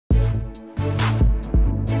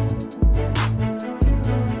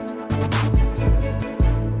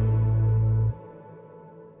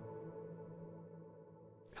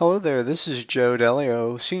Hello there, this is Joe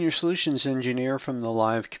Delio, Senior Solutions Engineer from the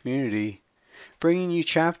Live community, bringing you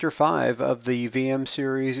Chapter 5 of the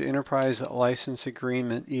VM-Series Enterprise License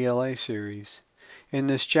Agreement ELA series. In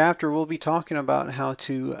this chapter, we'll be talking about how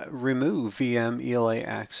to remove VM ELA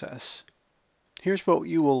access. Here's what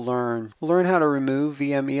you will learn. We'll learn how to remove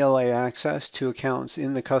VM ELA access to accounts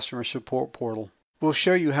in the Customer Support Portal. We'll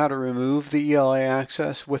show you how to remove the ELA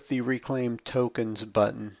access with the Reclaim Tokens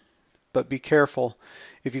button. But be careful,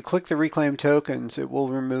 if you click the Reclaim Tokens, it will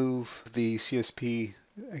remove the CSP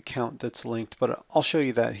account that's linked, but I'll show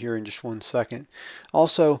you that here in just one second.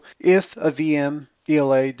 Also, if a VM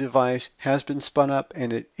ELA device has been spun up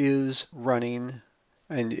and it is running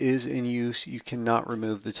and is in use, you cannot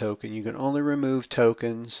remove the token. You can only remove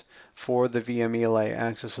tokens for the VM ELA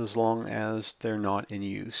access as long as they're not in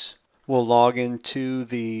use. We'll log into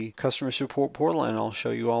the Customer Support Portal and I'll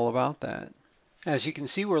show you all about that. As you can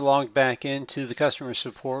see, we're logged back into the Customer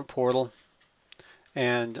Support Portal,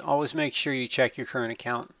 and always make sure you check your current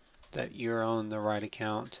account, that you're on the right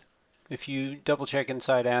account. If you double check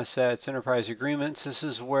inside Assets, Enterprise Agreements, this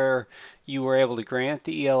is where you were able to grant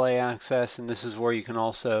the ELA access, and this is where you can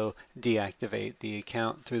also deactivate the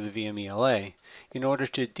account through the VM ELA. In order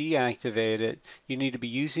to deactivate it, you need to be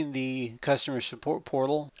using the Customer Support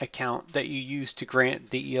Portal account that you used to grant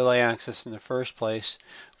the ELA access in the first place,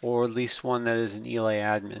 or at least one that is an ELA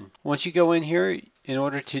admin. Once you go in here, in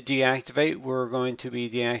order to deactivate, we're going to be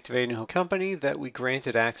deactivating a company that we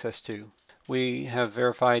granted access to. We have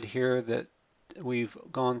verified here that we've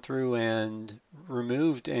gone through and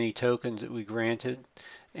removed any tokens that we granted,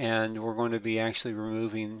 and we're going to be actually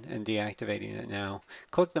removing and deactivating it now.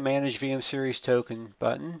 Click the Manage VM-Series Token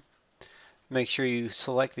button. Make sure you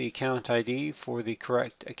select the account ID for the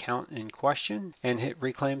correct account in question and hit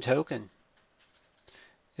Reclaim Token.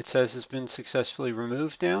 It says it's been successfully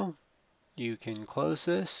removed now. You can close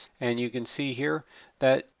this, and you can see here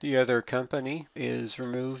that the other company is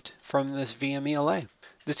removed from this VM ELA.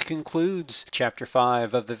 This concludes Chapter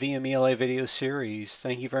 5 of the VM ELA video series.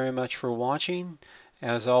 Thank you very much for watching.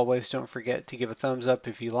 As always, don't forget to give a thumbs up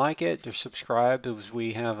if you like it, or subscribe, as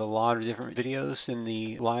we have a lot of different videos in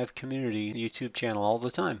the Live community YouTube channel all the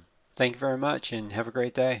time. Thank you very much, and have a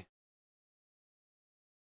great day.